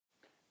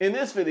In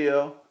this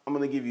video, I'm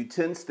going to give you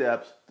 10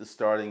 steps to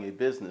starting a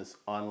business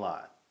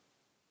online.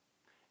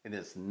 And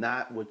it's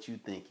not what you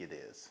think it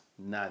is,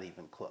 not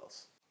even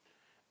close.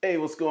 Hey,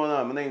 what's going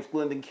on? My name's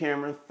Glendon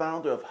Cameron,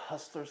 founder of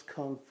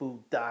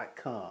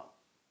HustlersKungFu.com.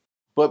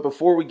 But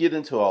before we get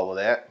into all of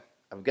that,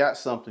 I've got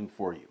something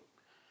for you.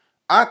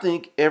 I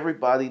think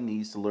everybody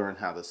needs to learn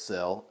how to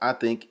sell. I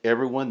think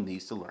everyone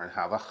needs to learn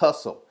how to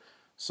hustle.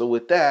 So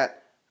with that,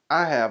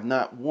 I have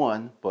not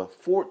one, but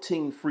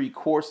 14 free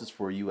courses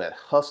for you at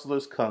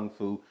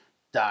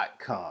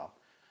HustlersKungFu.com.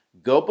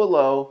 Go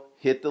below,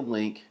 hit the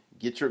link,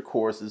 get your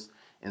courses,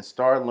 and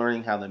start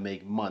learning how to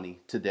make money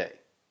today.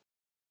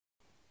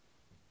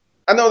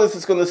 I know this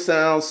is going to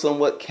sound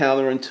somewhat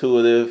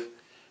counterintuitive,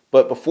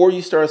 but before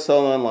you start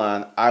selling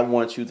online, I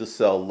want you to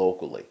sell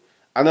locally.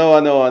 I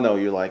know.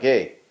 You're like,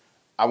 hey,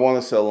 I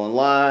want to sell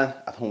online.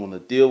 I don't want to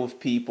deal with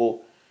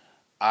people.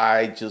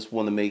 I just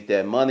want to make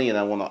that money and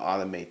I want to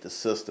automate the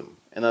system.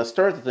 And I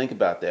started to think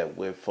about that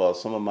with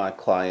some of my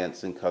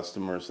clients and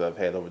customers that I've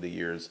had over the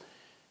years.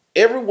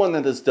 Everyone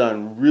that has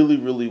done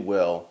really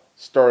well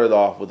started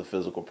off with a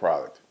physical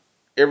product.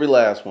 Every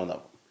last one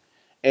of them.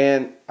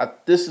 And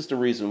this is the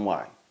reason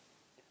why.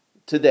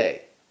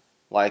 Today,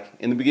 like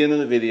in the beginning of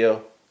the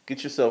video,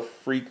 get yourself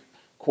free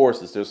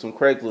courses. There's some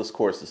Craigslist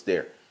courses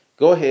there.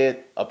 Go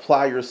ahead,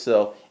 apply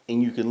yourself,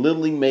 and you can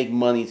literally make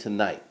money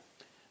tonight.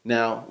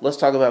 Now, let's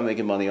talk about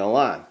making money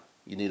online.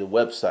 You need a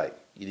website.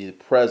 You need a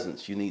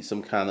presence. You need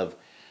some kind of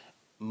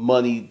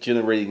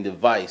money-generating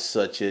device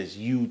such as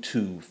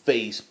YouTube,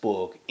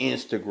 Facebook,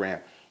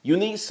 Instagram. You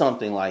need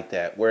something like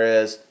that,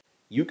 whereas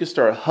you can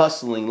start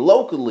hustling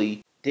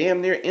locally damn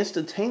near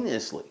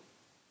instantaneously.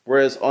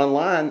 Whereas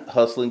online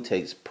hustling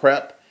takes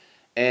prep.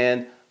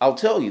 And I'll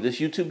tell you, this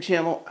YouTube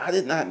channel, I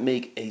did not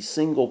make a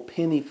single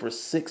penny for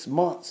 6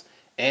 months.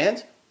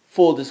 And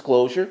full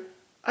disclosure,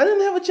 I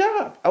didn't have a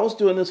job. I was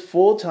doing this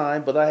full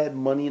time, but I had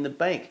money in the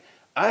bank.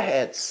 I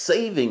had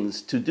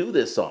savings to do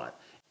this on.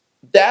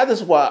 That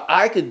is why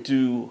I could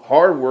do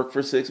hard work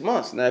for 6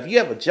 months. Now, if you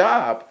have a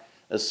job,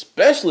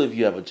 especially if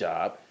you have a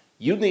job,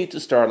 you need to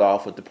start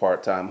off with the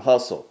part-time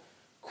hustle.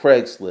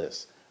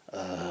 Craigslist,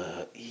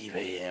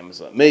 eBay,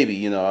 Amazon,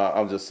 maybe,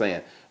 I'm just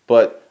saying.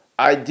 But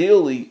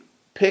ideally,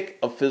 pick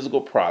a physical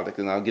product,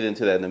 and I'll get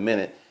into that in a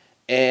minute,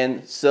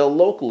 and sell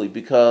locally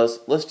because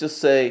let's just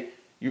say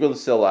you're going to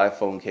sell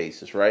iPhone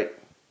cases, right?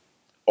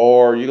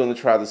 Or you're going to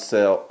try to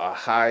sell a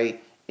high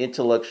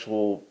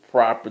intellectual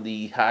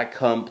property, high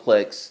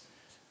complex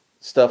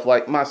stuff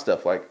like my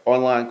stuff, like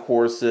online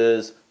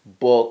courses,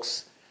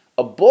 books.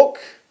 A book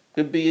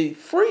could be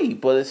free,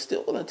 but it's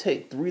still going to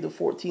take 3 to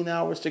 14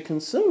 hours to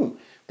consume.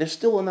 There's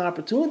still an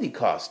opportunity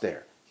cost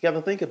there. You got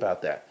to think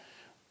about that.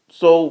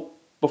 So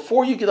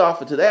before you get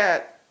off into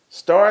that,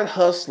 start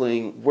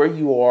hustling where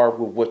you are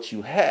with what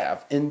you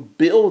have and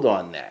build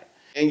on that.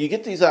 And you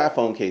get these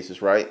iPhone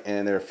cases, right?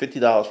 And they're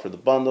 $50 for the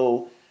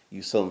bundle.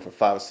 You sell them for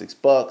 $5 or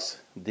 $6.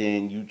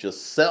 Then you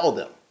just sell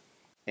them.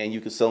 And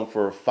you can sell them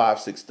for $5,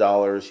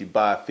 $6. You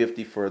buy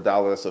 50 for $1.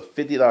 That's a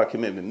 $50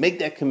 commitment. Make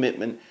that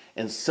commitment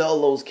and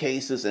sell those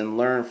cases and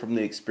learn from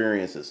the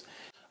experiences.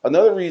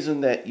 Another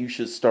reason that you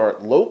should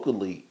start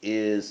locally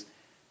is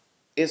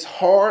it's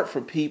hard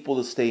for people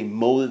to stay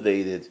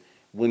motivated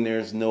when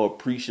there's no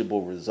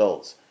appreciable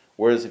results.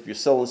 Whereas if you're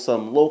selling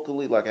something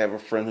locally, like I have a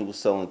friend who was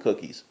selling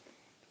cookies.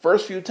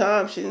 First few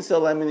times, she didn't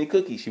sell that many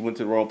cookies. She went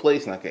to the wrong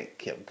place, and I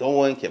kept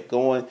going.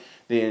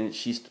 Then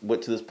she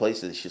went to this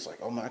place, and she's like,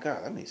 oh my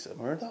God, I made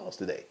 $700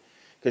 today.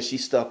 Because she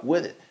stuck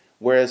with it.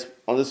 Whereas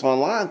on this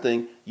online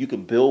thing, you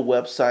can build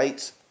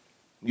websites,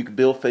 you can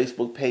build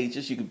Facebook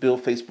pages, you can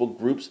build Facebook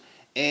groups,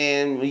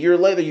 and a year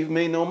later, you've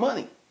made no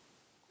money.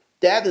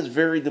 That is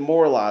very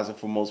demoralizing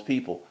for most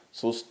people.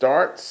 So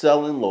start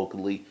selling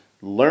locally,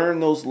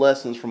 learn those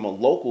lessons from a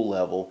local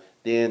level,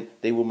 then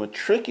they will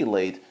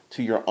matriculate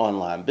to your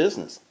online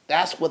business.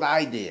 That's what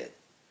I did.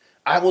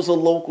 I was a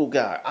local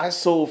guy. I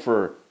sold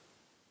for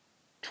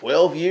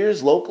 12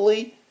 years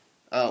locally.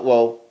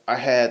 I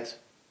had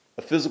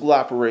a physical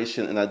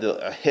operation and I did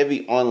a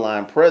heavy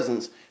online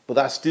presence, but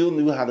I still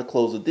knew how to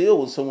close a deal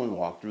when someone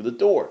walked through the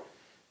door.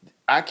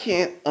 I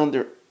can't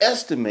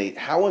underestimate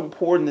how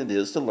important it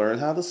is to learn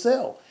how to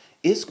sell.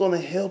 It's going to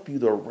help you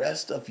the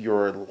rest of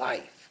your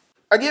life.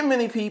 I get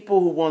many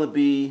people who want to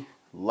be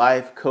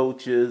life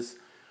coaches,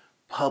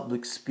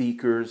 public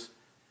speakers.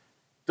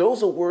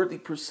 Those are worthy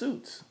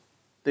pursuits.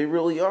 They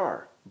really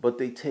are, but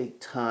they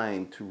take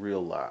time to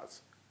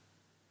realize.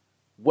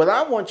 What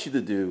I want you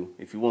to do,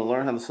 if you want to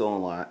learn how to sell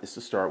online, is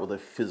to start with a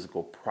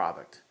physical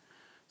product.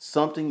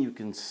 Something you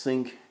can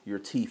sink your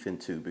teeth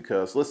into,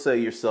 because let's say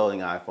you're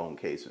selling iPhone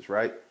cases,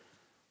 right?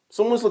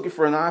 Someone's looking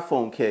for an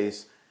iPhone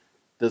case.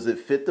 Does it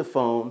fit the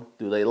phone?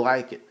 Do they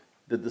like it?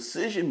 The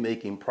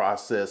decision-making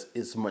process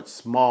is much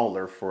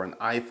smaller for an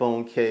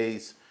iPhone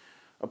case,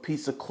 a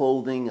piece of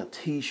clothing, a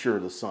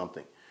t-shirt or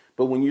something.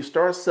 But when you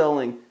start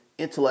selling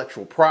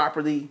intellectual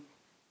property,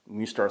 when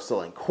you start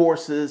selling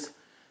courses,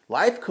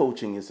 life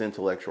coaching is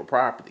intellectual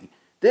property,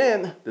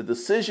 then the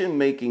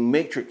decision-making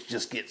matrix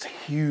just gets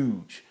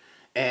huge.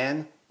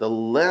 And the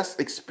less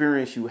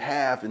experience you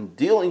have in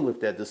dealing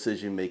with that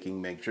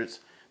decision-making matrix,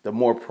 the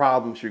more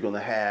problems you're going to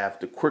have,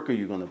 the quicker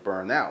you're going to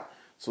burn out.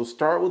 So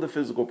start with a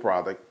physical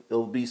product.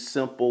 It'll be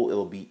simple.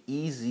 It'll be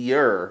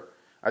easier,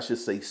 I should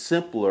say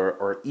simpler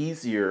or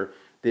easier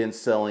than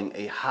selling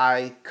a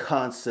high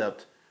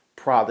concept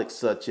product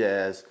such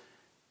as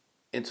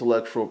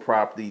intellectual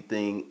property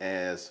thing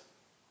as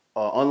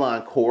an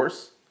online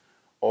course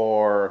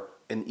or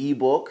an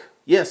ebook.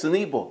 Yes, an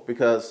ebook,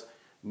 because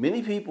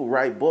many people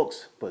write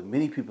books, but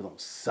many people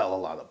don't sell a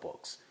lot of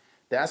books.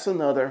 That's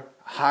another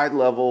high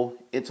level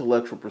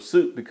intellectual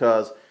pursuit,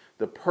 because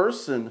the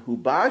person who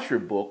buys your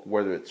book,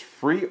 whether it's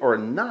free or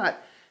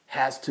not,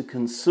 has to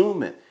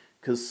consume it.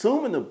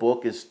 Consuming a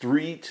book is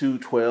 3 to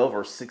 12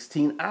 or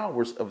 16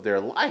 hours of their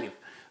life.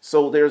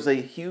 So there's a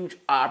huge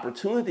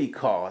opportunity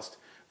cost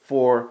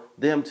for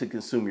them to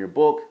consume your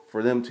book,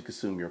 for them to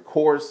consume your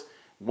course.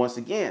 Once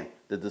again,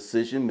 the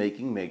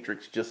decision-making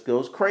matrix just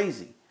goes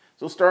crazy.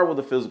 So start with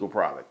a physical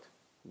product.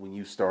 When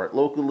you start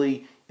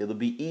locally, it'll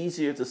be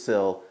easier to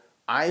sell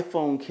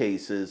iPhone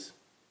cases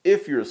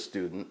if you're a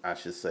student, I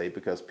should say,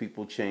 because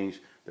people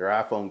change their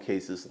iPhone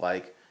cases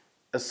like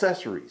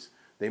accessories.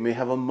 They may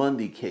have a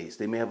Monday case.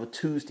 They may have a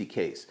Tuesday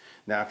case.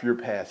 Now, if you're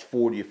past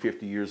 40 or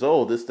 50 years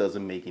old, this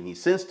doesn't make any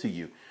sense to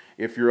you.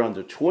 If you're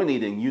under 20,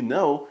 then you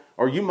know,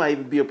 or you might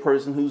even be a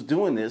person who's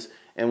doing this.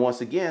 And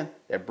once again,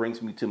 that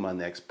brings me to my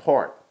next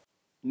part.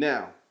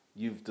 Now,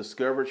 you've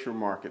discovered your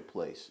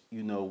marketplace.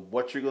 You know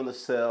what you're going to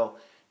sell.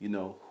 You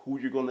know who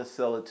you're going to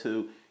sell it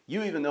to.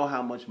 You even know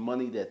how much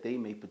money that they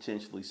may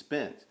potentially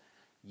spend.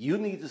 You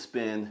need to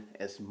spend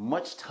as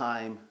much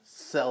time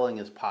selling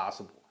as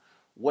possible.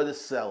 What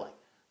is selling?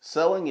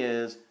 Selling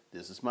is,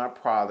 this is my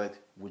product,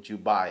 would you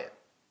buy it?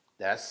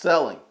 That's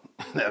selling.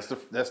 That's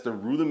the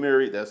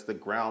rudimentary, that's the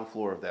ground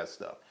floor of that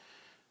stuff.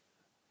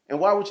 And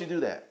why would you do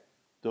that?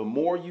 The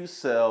more you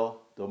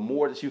sell, the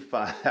more that you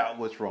find out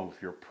what's wrong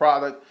with your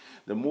product,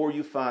 the more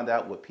you find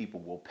out what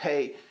people will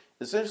pay.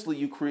 Essentially,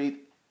 you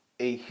create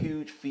a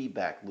huge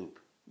feedback loop.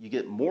 You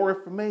get more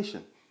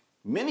information.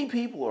 Many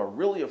people are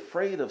really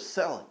afraid of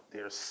selling.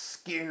 They're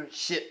scared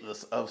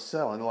shitless of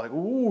selling. They're like,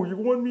 ooh, you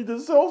want me to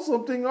sell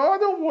something? I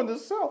don't want to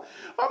sell.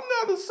 I'm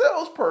not a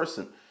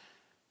salesperson.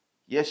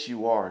 Yes,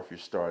 you are if you're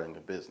starting a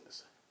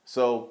business.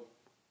 So,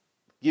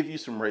 give you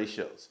some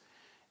ratios.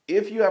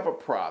 If you have a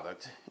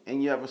product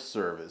and you have a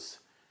service,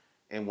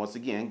 and once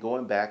again,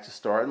 going back to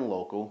starting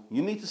local,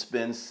 you need to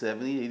spend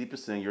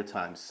 70-80% of your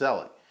time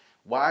selling.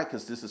 Why?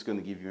 Because this is going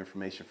to give you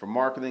information for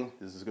marketing.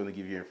 This is going to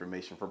give you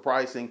information for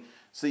pricing.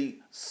 See,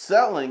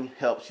 selling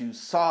helps you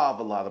solve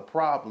a lot of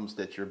problems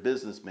that your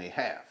business may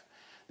have.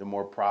 The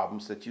more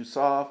problems that you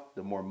solve,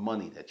 the more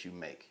money that you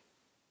make.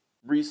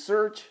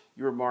 Research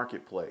your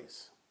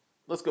marketplace.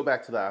 Let's go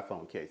back to the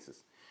iPhone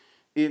cases.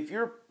 If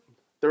you're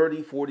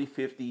 30, 40,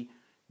 50,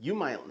 you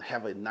might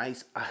have a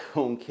nice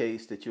iPhone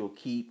case that you'll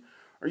keep,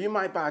 or you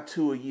might buy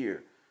 2 a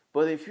year.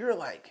 But if you're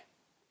like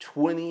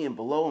 20 and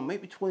below, and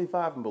maybe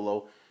 25 and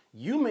below,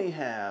 you may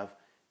have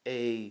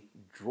a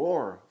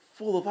drawer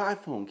full of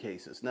iPhone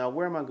cases. Now,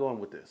 where am I going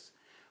with this?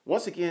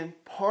 Once again,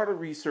 part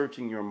of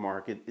researching your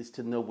market is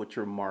to know what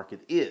your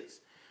market is.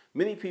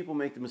 Many people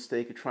make the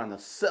mistake of trying to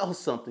sell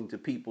something to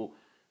people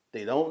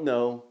they don't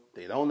know,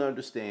 they don't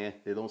understand,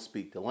 they don't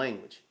speak the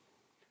language.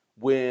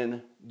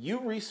 When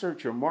you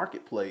research your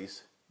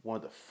marketplace, one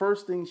of the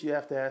first things you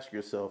have to ask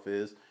yourself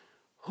is,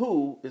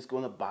 who is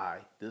going to buy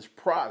this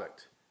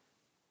product?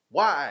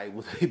 Why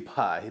would they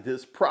buy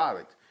this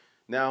product?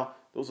 Now,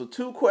 those are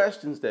two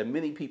questions that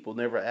many people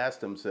never ask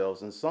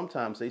themselves, and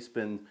sometimes they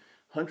spend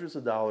hundreds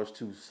of dollars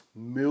to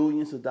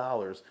millions of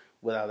dollars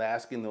without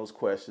asking those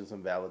questions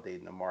and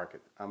validating the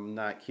market. I'm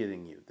not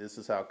kidding you. This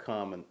is how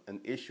common an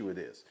issue it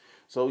is.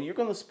 So you're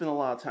going to spend a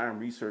lot of time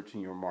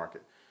researching your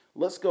market.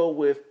 Let's go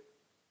with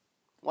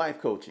life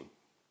coaching.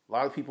 A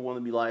lot of people want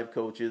to be life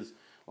coaches.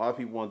 A lot of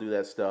people want to do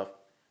that stuff.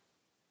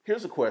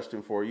 Here's a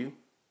question for you.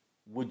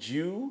 Would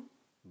you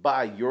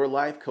buy your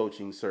life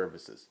coaching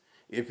services?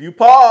 If you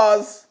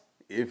pause,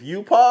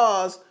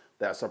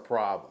 that's a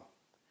problem.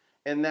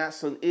 And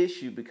that's an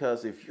issue,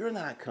 because if you're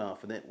not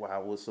confident, why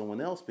would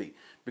someone else be?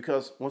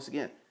 Because once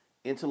again,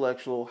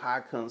 intellectual, high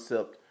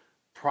concept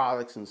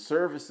products and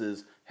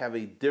services have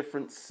a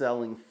different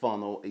selling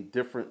funnel, a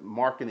different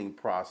marketing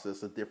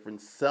process, a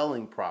different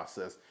selling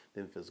process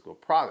than physical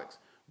products.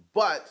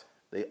 But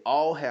they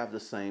all have the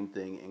same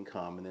thing in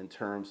common in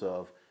terms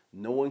of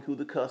knowing who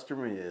the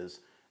customer is,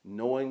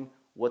 knowing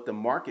what the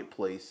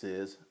marketplace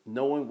is,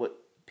 knowing what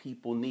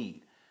people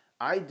need.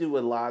 I do a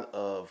lot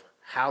of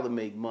how to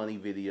make money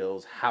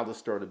videos, how to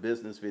start a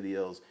business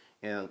videos,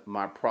 and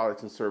my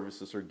products and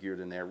services are geared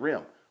in that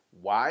realm.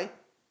 Why?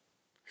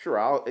 Sure,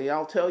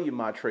 I'll tell you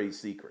my trade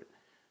secret.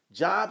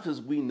 Jobs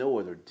as we know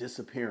it are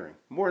disappearing.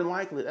 More than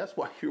likely, that's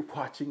why you're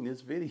watching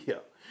this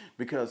video.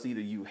 Because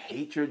either you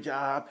hate your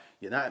job,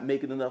 you're not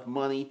making enough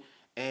money,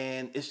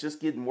 and it's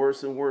just getting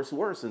worse and worse and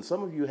worse. And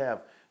some of you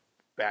have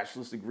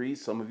bachelor's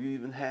degrees, some of you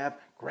even have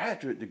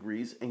graduate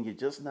degrees, and you're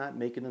just not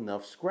making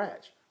enough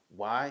scratch.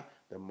 Why?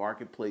 The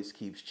marketplace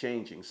keeps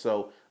changing.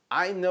 So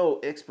I know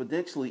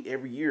exponentially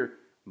every year,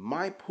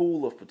 my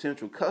pool of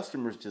potential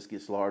customers just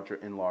gets larger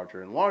and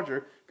larger and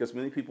larger because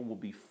many people will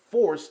be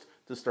forced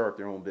to start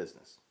their own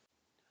business.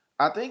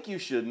 I think you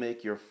should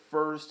make your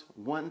first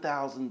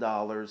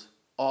 $1,000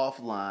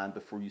 offline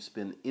before you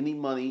spend any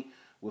money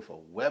with a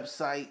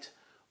website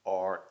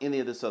or any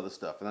of this other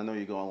stuff. And I know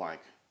you're going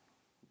like,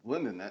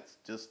 women, that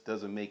just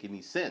doesn't make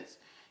any sense.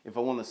 If I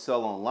want to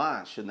sell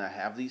online, shouldn't I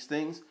have these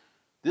things?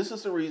 This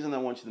is the reason I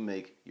want you to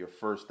make your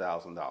first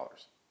 $1,000.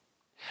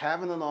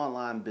 Having an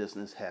online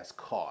business has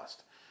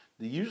cost.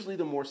 Usually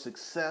the more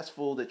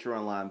successful that your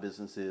online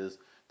business is,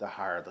 the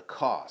higher the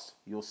cost.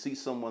 You'll see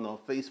someone on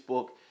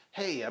Facebook,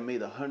 hey, I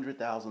made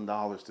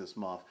 $100,000 this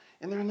month,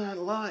 and they're not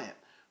lying.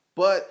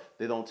 But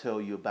they don't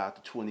tell you about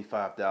the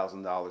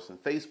 $25,000 in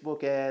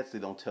Facebook ads. They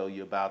don't tell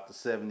you about the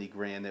 70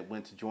 grand that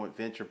went to joint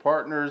venture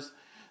partners.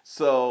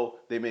 So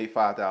they made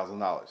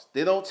 $5,000.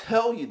 They don't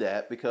tell you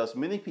that because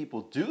many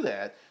people do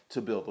that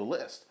to build a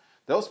list.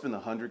 They'll spend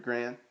 100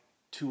 grand,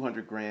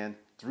 200 grand,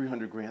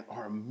 300 grand,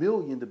 or $1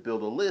 million to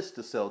build a list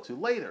to sell to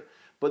later.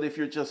 But if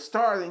you're just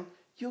starting,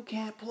 you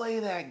can't play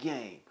that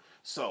game.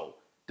 So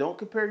don't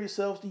compare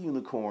yourselves to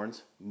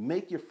unicorns.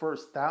 Make your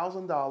first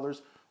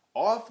 $1,000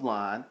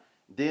 offline.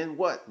 Then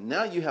what?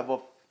 Now you have a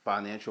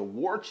financial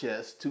war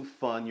chest to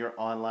fund your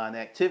online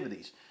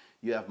activities.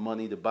 You have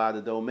money to buy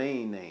the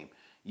domain name.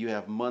 You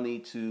have money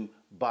to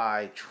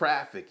buy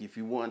traffic if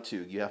you want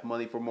to. You have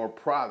money for more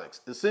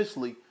products.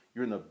 Essentially,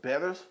 you're in a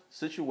better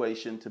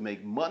situation to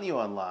make money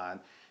online.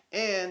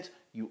 And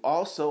you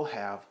also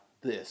have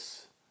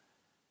this.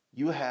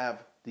 You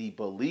have the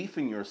belief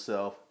in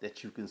yourself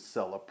that you can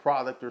sell a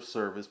product or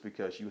service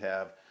because you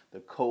have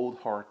the cold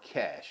hard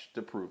cash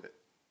to prove it.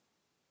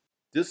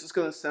 This is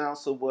going to sound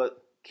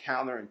somewhat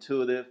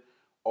counterintuitive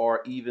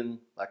or even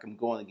like I'm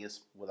going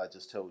against what I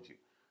just told you.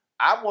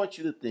 I want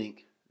you to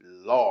think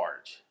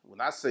large.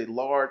 When I say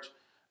large,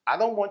 I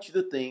don't want you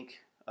to think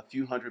a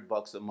few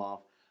 $100 a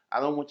month. I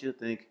don't want you to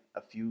think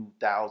a few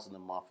thousand a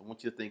month. I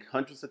want you to think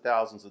hundreds of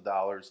thousands of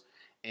dollars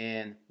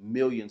and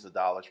millions of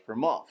dollars per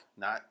month,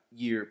 not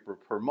year,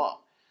 but per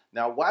month.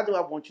 Now, why do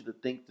I want you to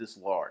think this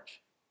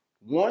large?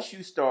 Once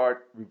you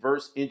start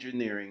reverse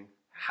engineering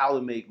how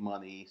to make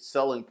money,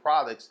 selling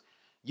products,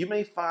 you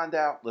may find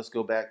out, let's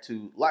go back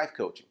to life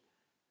coaching.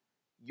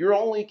 You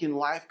only can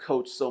life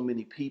coach so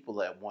many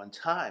people at one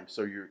time.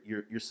 So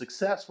you're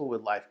successful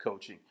with life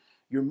coaching.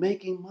 You're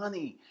making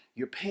money.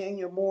 You're paying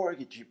your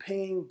mortgage. You're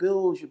paying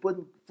bills. You're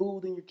putting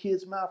food in your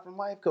kid's mouth from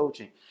life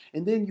coaching.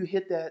 And then you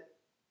hit that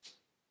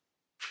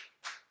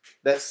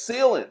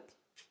ceiling.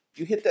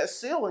 You hit that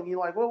ceiling. You're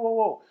like, whoa, whoa,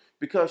 whoa.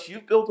 Because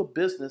you've built a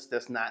business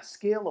that's not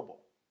scalable.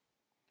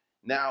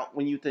 Now,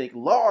 when you think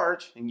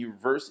large and you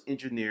reverse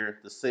engineer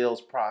the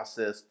sales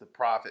process, the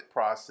profit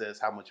process,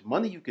 how much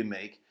money you can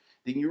make,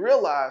 then you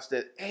realize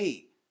that,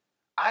 hey,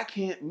 I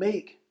can't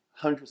make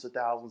hundreds of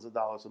thousands of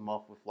dollars a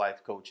month with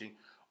life coaching,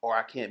 or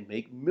I can't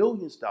make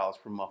millions of dollars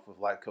per month with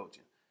life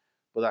coaching,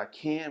 but I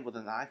can with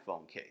an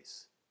iPhone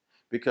case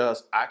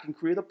because I can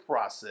create a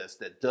process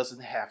that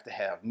doesn't have to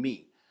have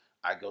me.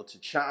 I go to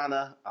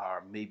China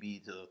or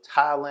maybe to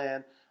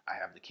Thailand. I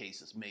have the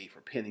cases made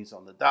for pennies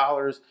on the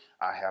dollars.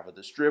 I have a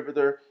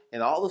distributor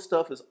and all the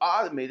stuff is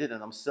automated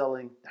and I'm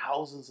selling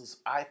thousands of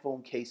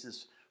iPhone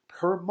cases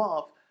per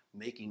month,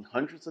 making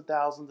hundreds of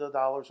thousands of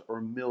dollars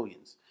or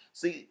millions.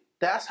 See,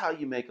 that's how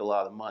you make a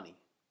lot of money.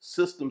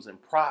 Systems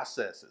and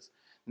processes,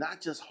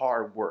 not just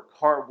hard work.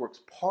 Hard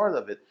work's part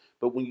of it,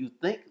 but when you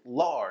think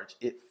large,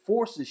 it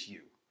forces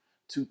you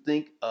to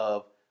think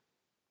of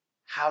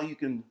how you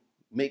can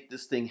make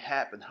this thing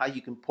happen, how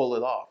you can pull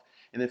it off.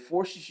 And it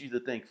forces you to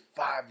think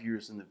 5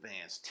 years in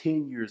advance,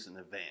 10 years in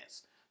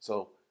advance.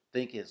 So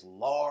think as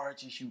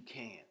large as you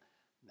can.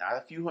 Not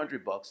a few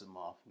 $100 a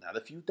month, not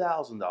a few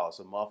 $1,000s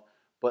a month,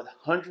 but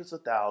hundreds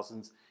of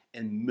thousands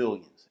and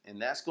millions. And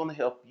that's going to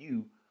help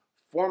you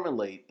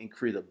formulate and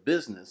create a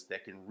business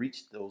that can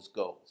reach those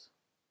goals.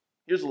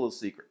 Here's a little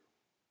secret.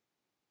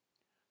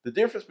 The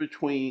difference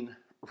between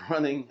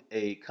running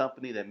a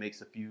company that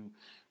makes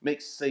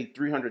say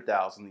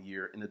 300,000 a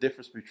year, and the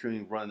difference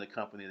between running a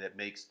company that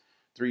makes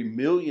 3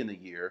 million a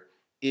year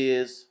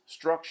is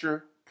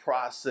structure,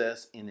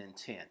 process, and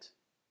intent.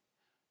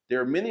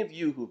 There are many of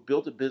you who have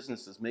built a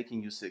business that's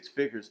making you 6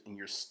 figures and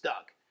you're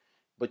stuck,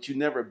 but you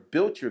never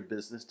built your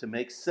business to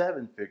make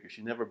 7 figures.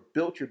 You never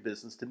built your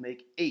business to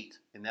make 8,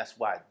 and that's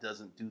why it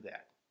doesn't do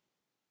that.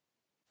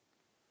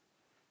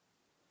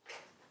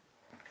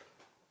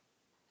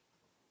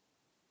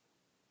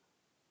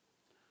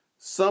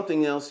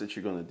 Something else that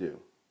you're going to do,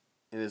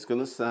 and it's going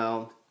to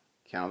sound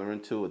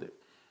counterintuitive.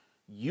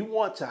 You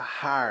want to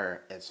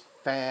hire as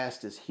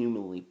fast as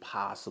humanly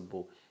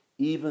possible,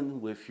 even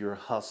with your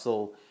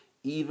hustle,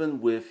 even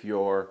with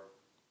your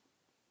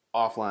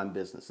offline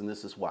business. And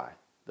this is why.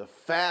 The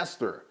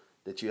faster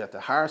that you have to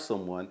hire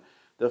someone,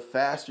 the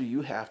faster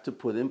you have to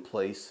put in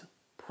place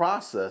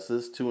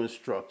processes to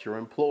instruct your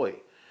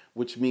employee,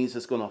 which means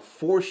it's going to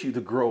force you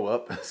to grow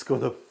up. It's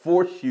going to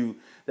force you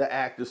to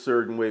act a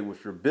certain way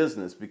with your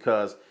business,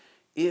 because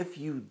if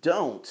you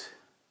don't,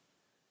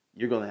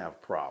 you're going to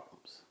have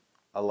problems.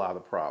 a lot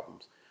of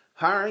problems.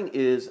 Hiring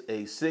is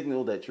a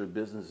signal that your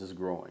business is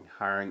growing.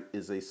 Hiring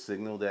is a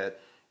signal that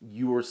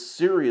you are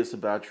serious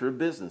about your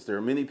business. There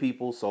are many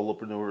people,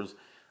 solopreneurs,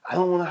 I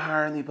don't want to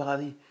hire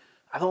anybody.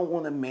 I don't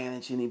want to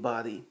manage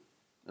anybody.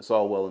 It's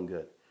all well and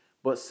good.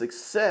 But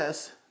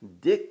success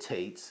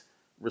dictates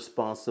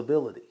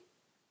responsibility.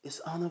 It's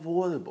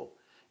unavoidable.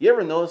 You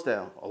ever notice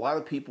that a lot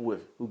of people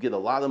who get a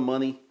lot of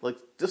money, like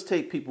just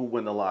take people who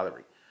win the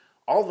lottery,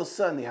 all of a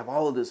sudden they have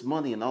all of this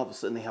money and all of a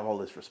sudden they have all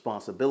this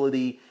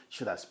responsibility.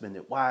 Should I spend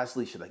it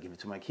wisely? Should I give it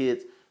to my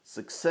kids?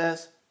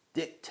 Success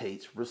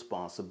dictates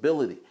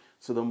responsibility.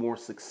 So the more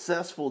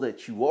successful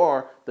that you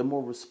are, the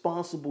more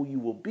responsible you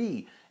will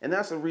be. And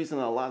that's the reason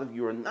a lot of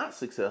you are not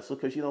successful,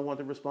 because you don't want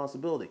the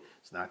responsibility.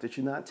 It's not that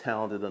you're not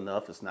talented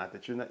enough. It's not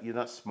that you're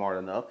not smart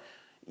enough.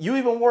 You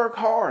even work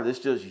hard. It's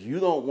just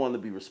you don't want to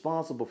be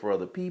responsible for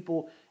other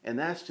people. And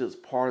that's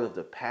just part of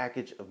the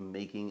package of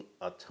making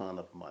a ton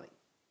of money.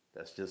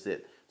 That's just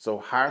it. So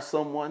hire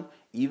someone,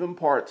 even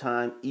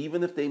part-time,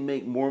 even if they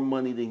make more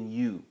money than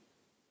you.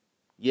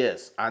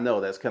 Yes, I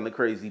know that's kind of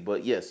crazy,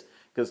 but yes,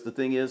 because the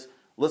thing is,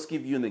 let's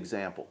give you an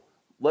example.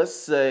 Let's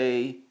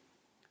say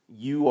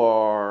you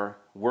are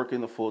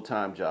working a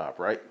full-time job,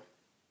 right?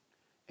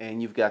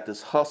 And you've got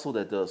this hustle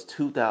that does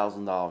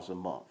 $2,000 a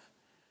month.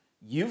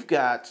 You've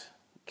got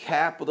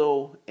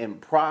capital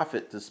and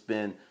profit to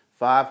spend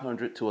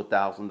 $500 to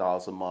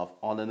 $1,000 a month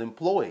on an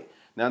employee.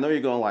 Now, I know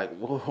you're going like,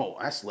 whoa,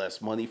 that's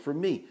less money for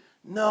me.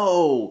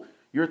 No,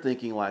 you're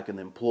thinking like an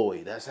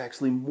employee. That's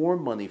actually more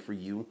money for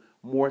you,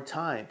 more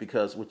time,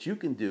 because what you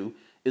can do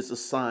is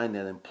assign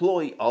that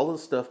employee all the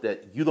stuff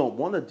that you don't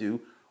want to do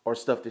or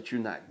stuff that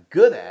you're not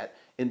good at,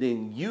 and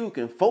then you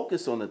can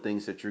focus on the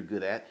things that you're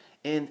good at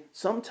and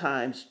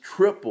sometimes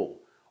triple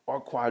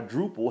or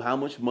quadruple how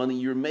much money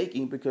you're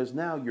making, because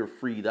now you're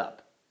freed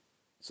up.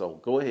 So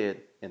go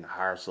ahead and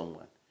hire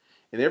someone.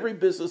 In every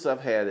business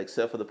I've had,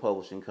 except for the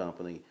publishing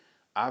company,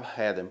 I've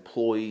had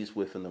employees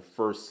within the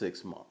first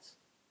 6 months.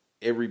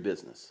 Every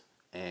business.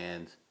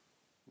 And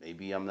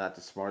maybe I'm not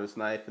the smartest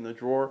knife in the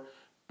drawer,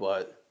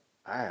 but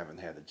I haven't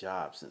had a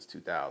job since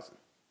 2000.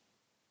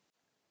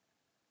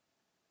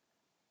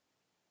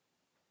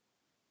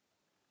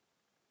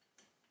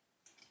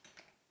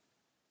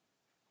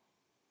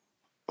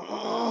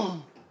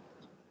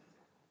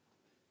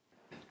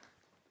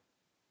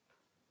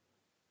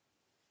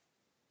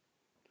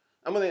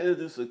 I'm going to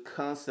introduce a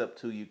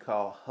concept to you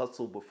called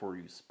hustle before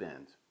you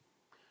spend.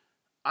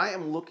 I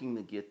am looking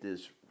to get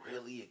this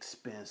really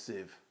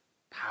expensive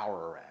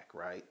power rack,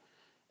 right?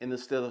 And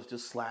instead of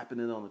just slapping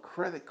it on a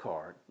credit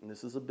card, and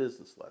this is a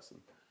business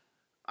lesson,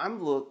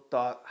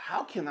 thought,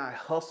 how can I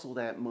hustle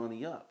that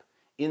money up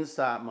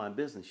inside my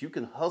business? You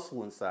can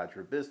hustle inside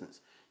your business.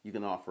 You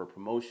can offer a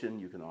promotion,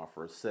 you can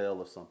offer a sale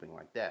or something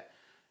like that.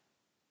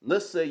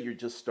 Let's say you're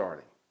just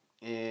starting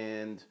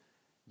and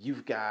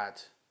you've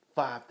got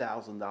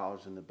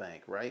 $5,000 in the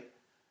bank, right?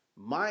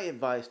 My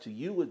advice to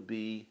you would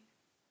be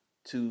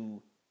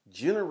to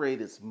generate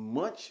as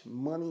much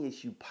money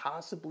as you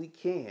possibly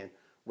can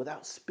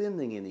without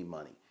spending any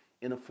money,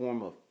 in a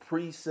form of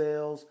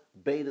pre-sales,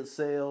 beta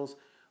sales,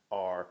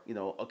 or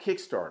a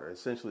Kickstarter.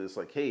 Essentially, it's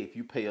like, hey, if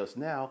you pay us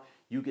now,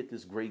 you get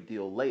this great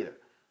deal later.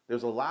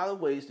 There's a lot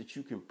of ways that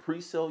you can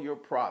pre-sell your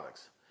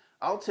products.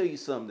 I'll tell you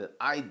something that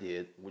I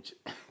did, which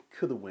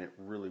could have went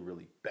really,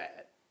 really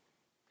bad.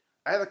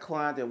 I had a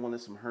client that wanted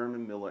some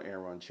Herman Miller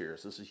Aeron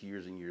chairs. This is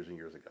years and years and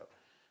years ago.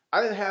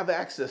 I didn't have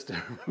access to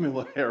Herman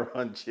Miller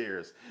Aeron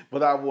chairs,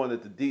 but I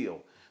wanted the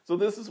deal. So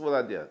this is what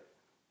I did.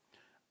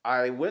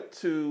 I went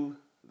to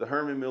the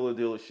Herman Miller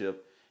dealership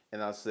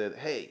and I said,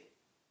 hey,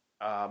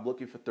 I'm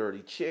looking for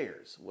 30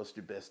 chairs. What's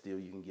your best deal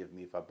you can give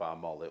me if I buy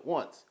them all at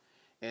once?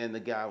 And the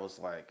guy was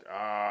like,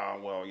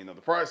 well,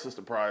 the price is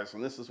the price,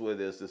 and this is what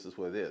it is, this is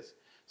what it is.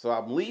 So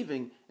I'm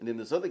leaving, and then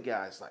this other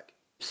guy's like,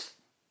 psst,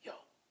 yo.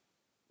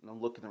 And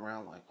I'm looking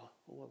around like,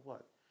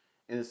 what?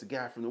 And it's the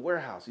guy from the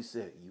warehouse. He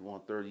said, you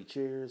want 30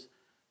 chairs?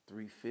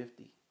 $350.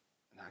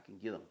 And I can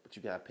get them. But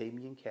you got to pay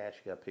me in cash.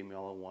 You got to pay me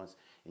all at once.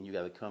 And you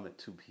got to come at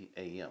 2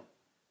 a.m.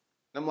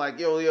 And I'm like,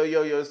 yo,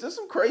 is this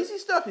some crazy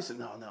stuff? He said,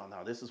 no.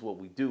 This is what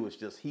we do. It's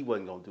just he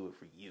wasn't going to do it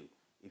for you,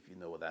 if you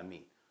know what I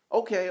mean.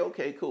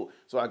 Okay, cool.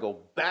 So I go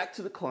back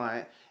to the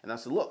client and I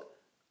said, look,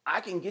 I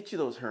can get you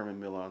those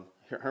Herman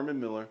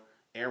Miller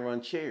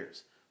Aeron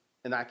chairs.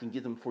 And I can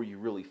get them for you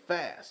really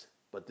fast.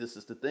 But this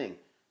is the thing.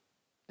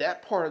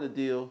 That part of the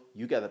deal,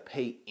 you got to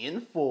pay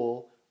in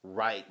full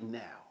right now.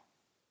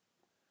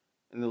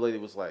 And the lady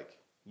was like,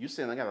 you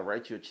saying I got to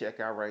write you a check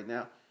out right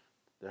now?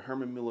 The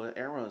Herman Miller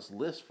Aeron's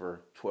list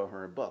for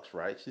 $1,200,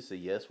 right? She said,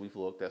 yes, we've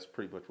looked. That's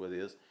pretty much what it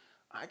is.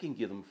 I can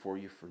get them for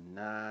you for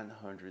 $900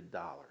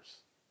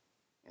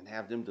 and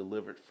have them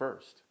delivered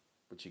first.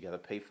 But you got to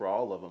pay for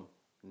all of them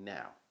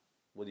now.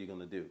 What are you going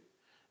to do?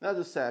 And I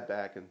just sat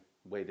back and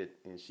waited,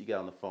 and she got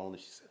on the phone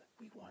and she said,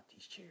 we want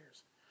these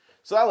chairs.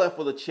 So I left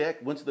with a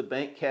check, went to the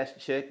bank, cashed the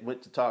check,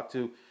 went to talk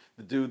to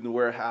the dude in the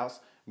warehouse,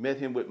 met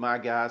him with my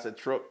guys at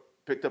truck,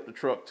 picked up the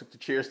truck, took the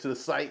chairs to the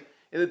site,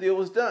 and the deal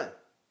was done.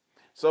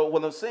 So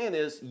what I'm saying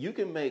is you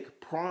can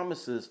make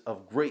promises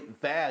of great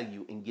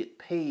value and get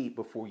paid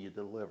before you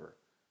deliver.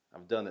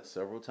 I've done it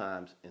several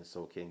times, and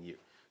so can you.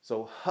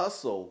 So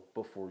hustle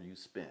before you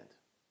spend.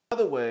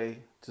 Another way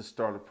to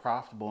start a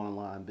profitable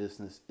online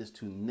business is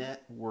to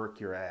network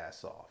your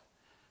ass off.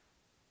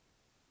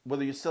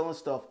 Whether you're selling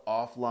stuff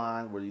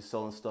offline, whether you're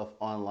selling stuff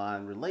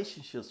online,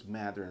 relationships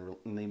matter,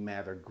 and they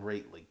matter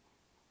greatly.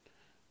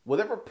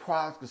 Whatever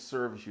product or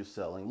service you're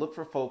selling, look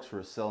for folks who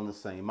are selling the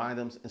same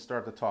items and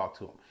start to talk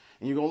to them.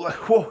 And you're going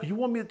like, whoa, you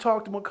want me to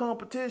talk to my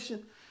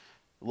competition?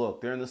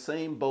 Look, they're in the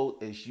same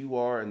boat as you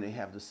are and they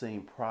have the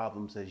same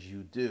problems as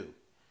you do.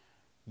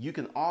 You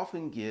can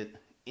often get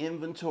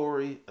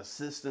inventory,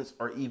 assistance,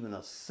 or even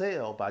a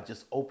sale by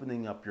just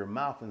opening up your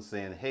mouth and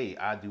saying, hey,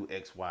 I do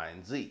X, Y,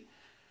 and Z.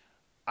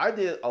 I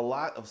did a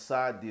lot of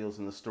side deals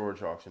in the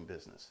storage auction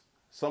business.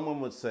 Someone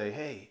would say,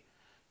 hey,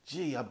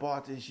 gee, I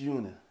bought this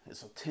unit.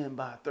 It's a 10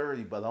 by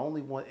 30, but I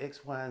only want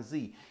X, Y, and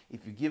Z.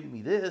 If you give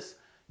me this,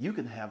 you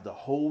can have the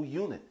whole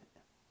unit.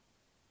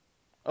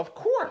 Of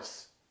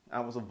course, I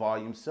was a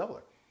volume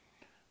seller.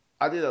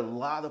 I did a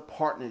lot of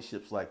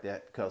partnerships like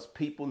that because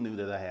people knew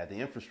that I had the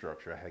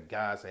infrastructure. I had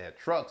guys, I had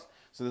trucks.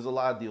 So there's a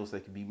lot of deals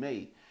that can be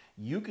made.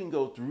 You can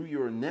go through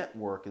your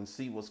network and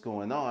see what's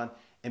going on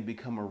and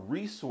become a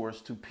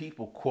resource to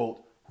people,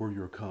 quote, who are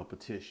your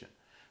competition.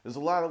 There's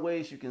a lot of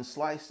ways you can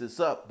slice this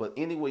up, but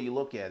any way you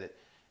look at it,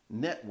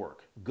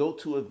 network, go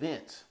to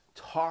events,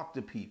 talk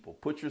to people,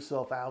 put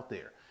yourself out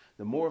there.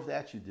 The more of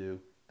that you do,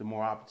 the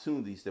more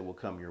opportunities that will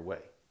come your way.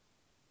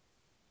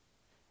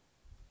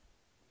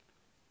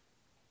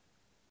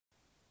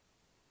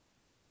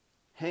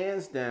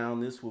 Hands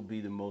down, this will be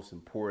the most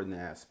important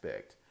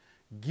aspect.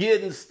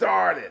 Getting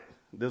started.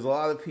 There's a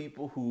lot of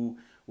people who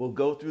will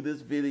go through this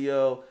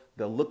video,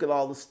 they'll look at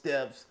all the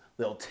steps,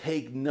 they'll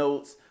take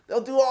notes, they'll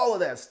do all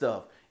of that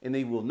stuff, and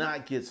they will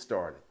not get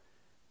started.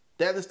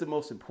 That is the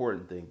most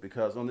important thing,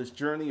 because on this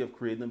journey of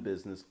creating a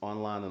business,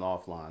 online and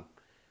offline,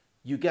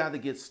 you got to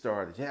get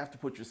started. You have to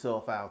put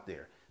yourself out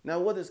there. Now,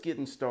 what is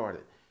getting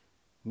started?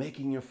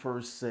 Making your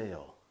first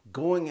sale,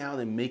 going out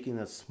and making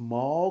a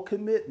small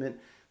commitment.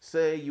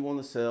 Say you want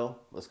to sell,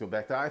 let's go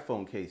back to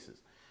iPhone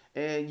cases,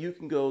 and you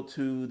can go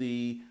to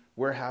the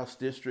warehouse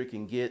district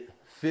and get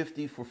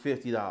 50 for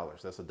 $50.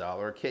 That's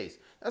 $1 a case.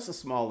 That's a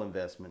small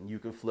investment. You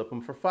can flip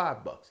them for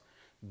 $5.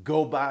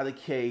 Go buy the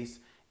case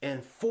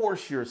and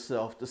force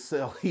yourself to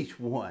sell each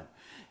one.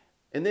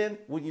 And then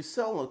when you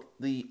sell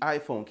the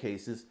iPhone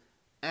cases,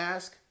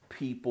 ask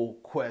people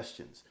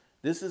questions.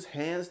 This is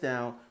hands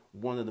down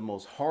one of the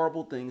most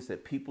horrible things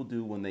that people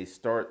do when they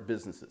start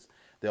businesses.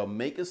 They'll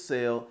make a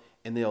sale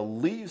and they'll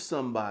leave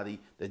somebody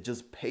that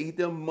just paid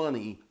them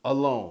money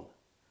alone.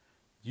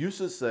 You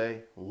should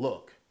say,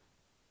 look,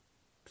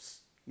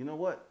 you know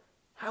what?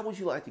 How would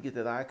you like to get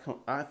that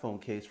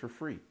iPhone case for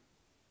free?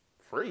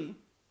 Free?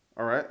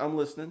 All right, I'm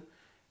listening.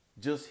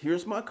 Just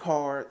here's my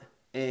card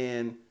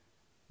and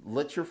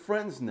let your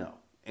friends know.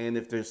 And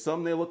if there's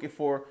something they're looking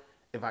for,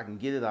 if I can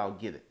get it, I'll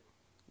get it.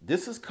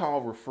 This is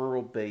called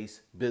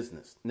referral-based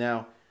business.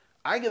 Now,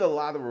 I get a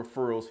lot of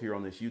referrals here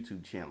on this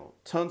YouTube channel.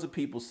 Tons of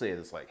people say it.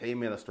 It's like, hey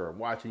man, I started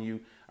watching you.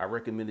 I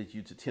recommended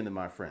you to 10 of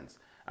my friends.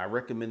 I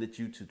recommended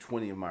you to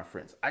 20 of my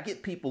friends. I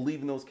get people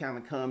leaving those kind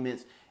of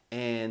comments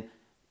and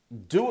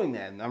doing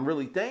that. And I'm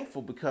really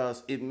thankful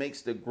because it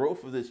makes the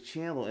growth of this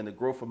channel and the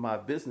growth of my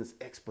business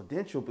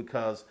exponential,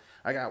 because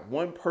I got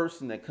one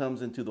person that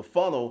comes into the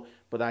funnel,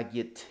 but I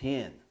get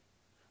 10.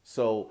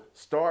 So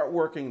start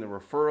working the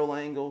referral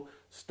angle,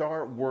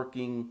 start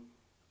working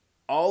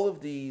all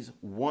of these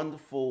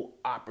wonderful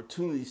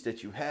opportunities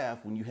that you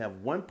have when you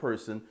have one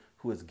person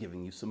who is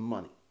giving you some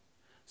money.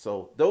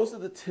 So those are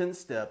the 10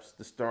 steps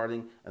to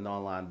starting an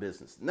online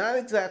business. Not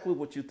exactly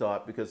what you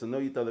thought, because I know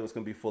you thought it was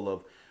going to be full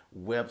of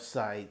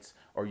websites,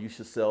 or you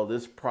should sell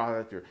this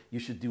product, or you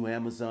should do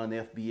Amazon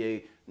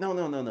FBA.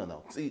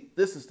 No. See,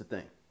 this is the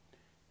thing.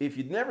 If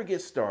you never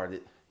get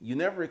started, you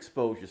never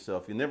expose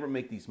yourself, you never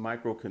make these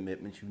micro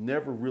commitments, you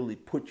never really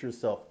put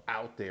yourself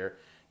out there,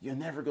 you're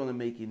never going to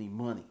make any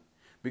money.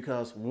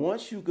 Because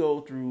once you go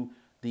through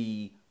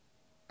the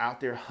out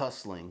there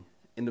hustling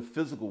in the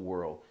physical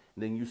world,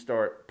 and then you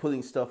start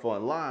putting stuff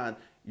online,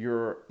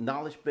 your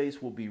knowledge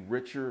base will be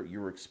richer,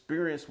 your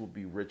experience will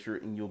be richer,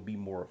 and you'll be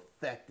more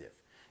effective.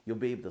 You'll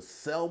be able to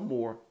sell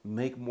more,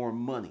 make more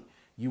money.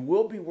 You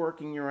will be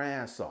working your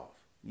ass off.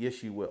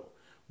 Yes, you will.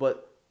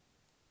 But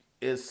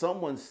as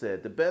someone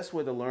said, the best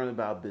way to learn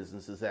about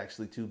business is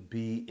actually to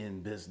be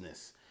in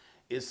business.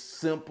 It's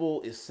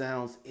simple, it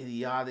sounds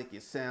idiotic,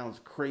 it sounds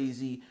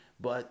crazy,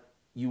 but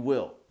you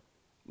will.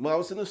 When I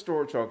was in the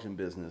storage auction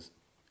business,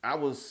 I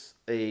was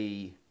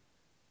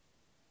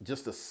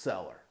just a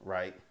seller,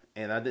 right?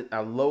 And I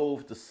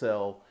loathed to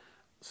sell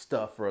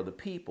stuff for other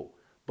people.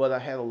 But I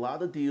had a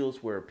lot of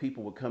deals where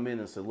people would come in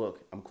and say,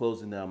 look, I'm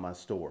closing down my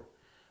store.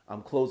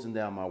 I'm closing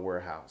down my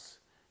warehouse.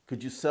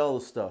 Could you sell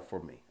the stuff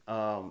for me?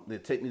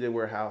 They'd take me to their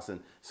warehouse, and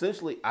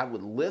essentially I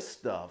would list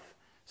stuff,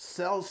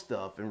 sell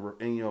stuff,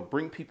 and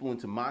bring people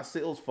into my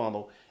sales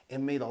funnel,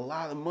 and made a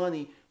lot of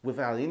money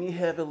without any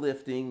heavy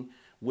lifting,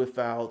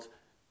 without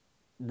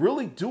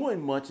really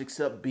doing much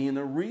except being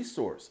a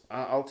resource.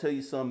 I'll tell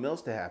you something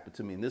else that happened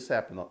to me, and this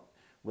happened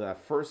when I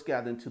first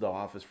got into the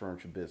office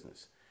furniture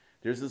business.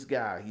 There's this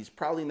guy, he's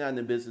probably not in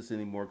the business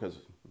anymore because,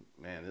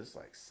 man, this is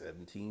like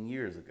 17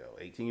 years ago,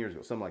 18 years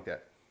ago, something like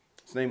that.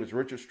 His name was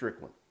Richard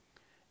Strickland.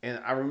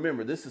 And I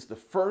remember this is the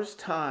first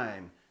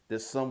time that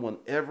someone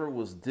ever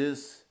was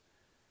this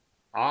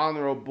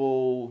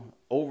honorable,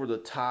 over the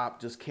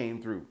top, just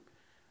came through.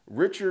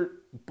 Richard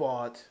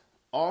bought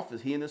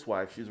office, he and his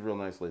wife, she's a real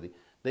nice lady,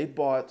 they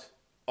bought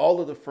all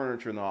of the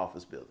furniture in the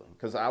office building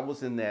because I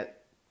was in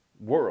that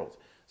world.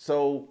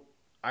 So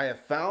I had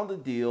found a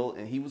deal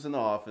and he was in the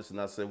office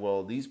and I said,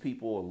 well, these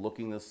people are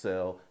looking to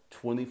sell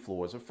 20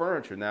 floors of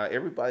furniture. Now,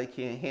 everybody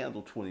can't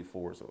handle 20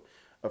 floors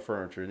of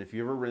furniture. And if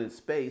you ever rented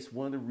space,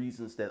 one of the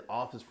reasons that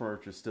office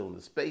furniture is still in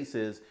the space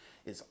is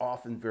it's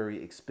often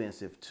very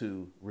expensive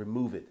to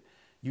remove it.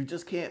 You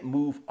just can't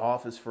move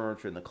office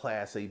furniture in a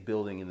Class A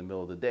building in the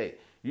middle of the day.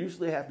 You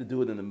usually have to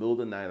do it in the middle of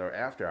the night or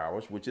after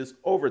hours, which is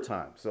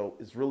overtime. So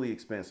it's really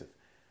expensive.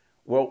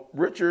 Well,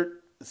 Richard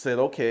said,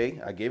 okay,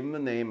 I gave him the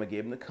name, I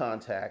gave him the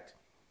contact.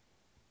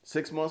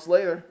 6 months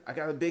later, I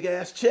got a big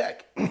ass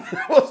check.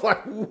 I was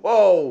like,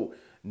 whoa,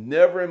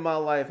 never in my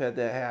life had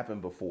that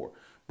happen before.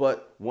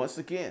 But once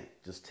again,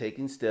 just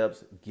taking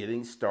steps,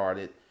 getting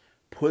started,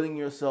 putting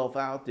yourself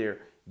out there.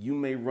 You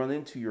may run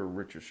into your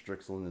Richard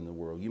Strickland in the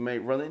world. You may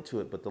run into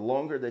it, but the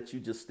longer that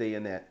you just stay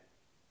in that,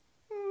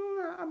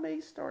 I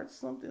may start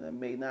something, I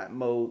may not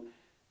mode,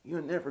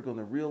 you're never going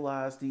to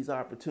realize these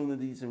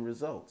opportunities and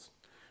results.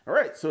 All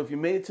right, so if you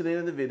made it to the end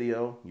of the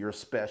video, you're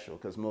special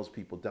because most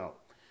people don't.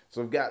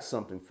 So I've got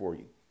something for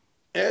you.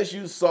 As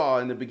you saw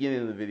in the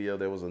beginning of the video,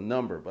 there was a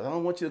number, but I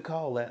don't want you to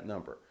call that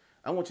number.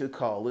 I want you to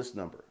call this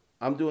number.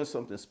 I'm doing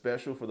something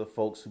special for the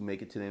folks who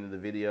make it to the end of the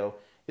video.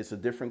 It's a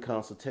different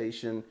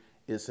consultation.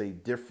 It's a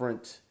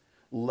different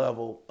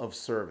level of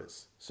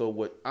service. So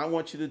what I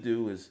want you to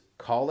do is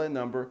call that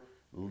number,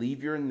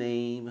 leave your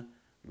name,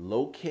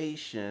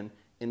 location,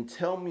 and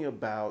tell me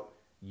about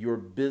your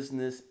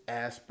business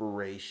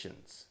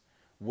aspirations,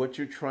 what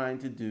you're trying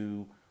to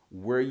do,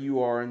 where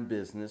you are in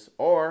business,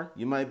 or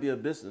you might be a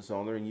business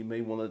owner and you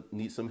may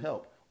need some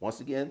help.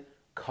 Once again,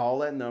 call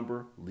that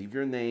number, leave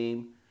your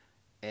name,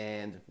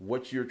 and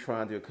what you're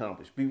trying to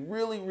accomplish. Be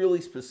really,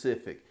 really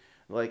specific.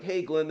 Like,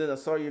 hey, Glendon, I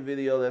saw your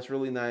video. That's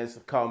really nice.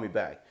 Call me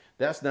back.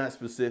 That's not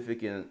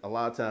specific, and a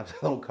lot of times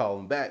I don't call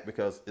them back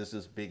because it's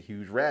this big,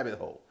 huge rabbit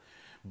hole.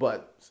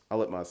 But I'll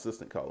let my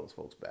assistant call those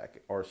folks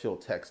back, or she'll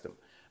text them.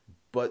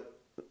 But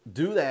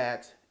do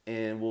that,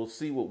 and we'll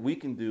see what we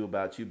can do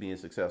about you being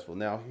successful.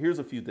 Now, here's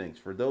a few things.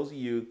 For those of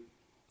you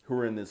who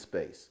are in this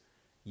space,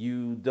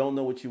 you don't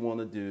know what you want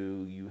to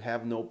do, you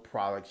have no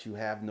products, you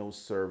have no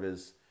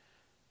service,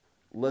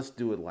 let's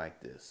do it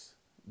like this.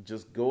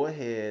 Just go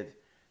ahead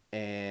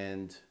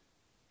and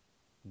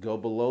go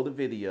below the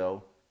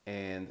video,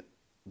 and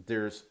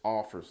there's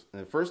offers.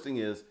 And the first thing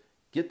is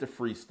get the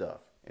free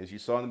stuff. As you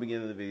saw in the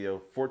beginning of the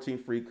video, 14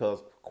 free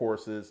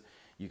courses.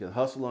 You can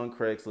hustle on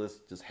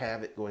Craigslist. Just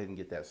have it. Go ahead and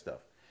get that stuff.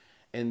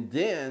 And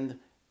then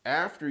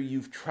after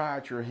you've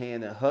tried your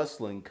hand at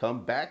hustling,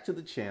 come back to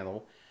the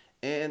channel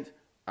and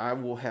I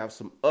will have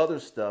some other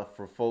stuff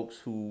for folks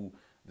who,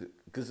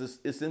 because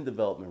it's in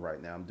development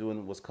right now. I'm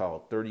doing what's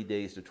called 30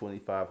 Days to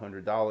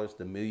 $2,500,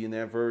 the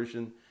millionaire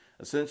version.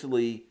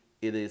 Essentially,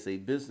 it is a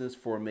business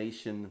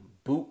formation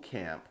boot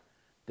camp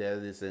that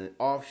is an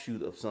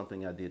offshoot of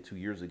something I did 2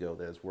 years ago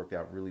that has worked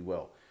out really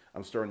well.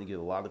 I'm starting to get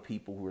a lot of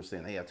people who are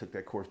saying, hey, I took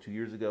that course 2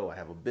 years ago. I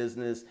have a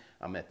business.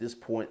 I'm at this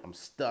point. I'm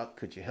stuck.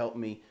 Could you help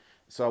me?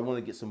 So I want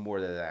to get some more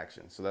of that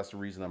action. So that's the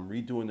reason I'm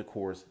redoing the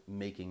course,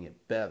 making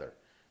it better.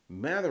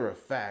 Matter of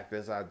fact,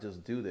 as I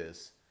just do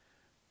this,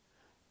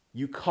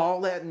 you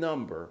call that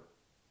number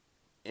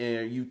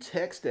and you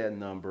text that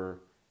number,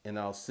 and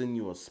I'll send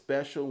you a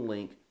special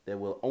link that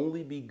will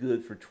only be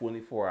good for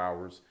 24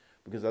 hours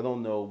because I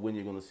don't know when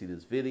you're going to see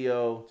this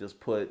video. Just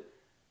put,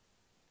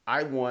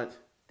 I want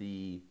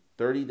the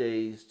 30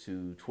 days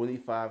to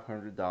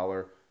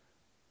 $2,500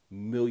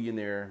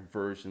 millionaire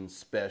version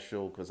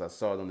special because I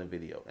saw it on the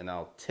video. And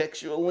I'll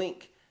text you a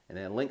link, and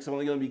that link's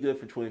only going to be good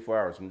for 24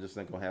 hours. I'm just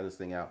not going to have this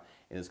thing out,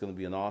 and it's going to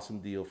be an awesome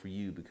deal for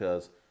you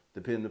because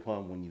depending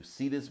upon when you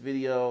see this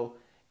video,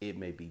 it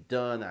may be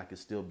done. I could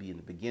still be in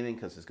the beginning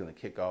because it's going to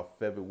kick off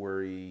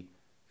February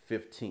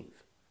 15th.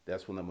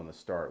 That's when I'm going to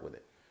start with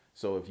it.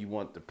 So if you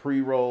want the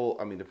pre-roll,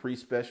 the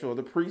pre-special or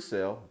the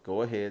pre-sale,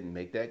 go ahead and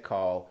make that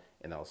call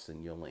and I'll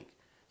send you a link.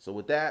 So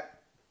with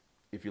that,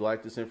 if you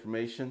like this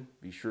information,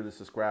 be sure to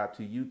subscribe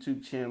to the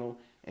YouTube channel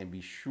and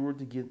be sure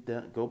to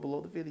go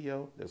below the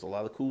video. There's a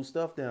lot of cool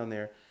stuff down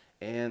there,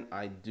 and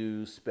I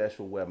do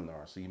special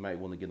webinars, so you might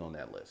want to get on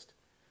that list.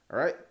 All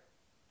right,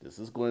 this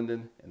is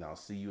Glendon, and I'll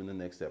see you in the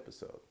next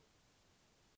episode.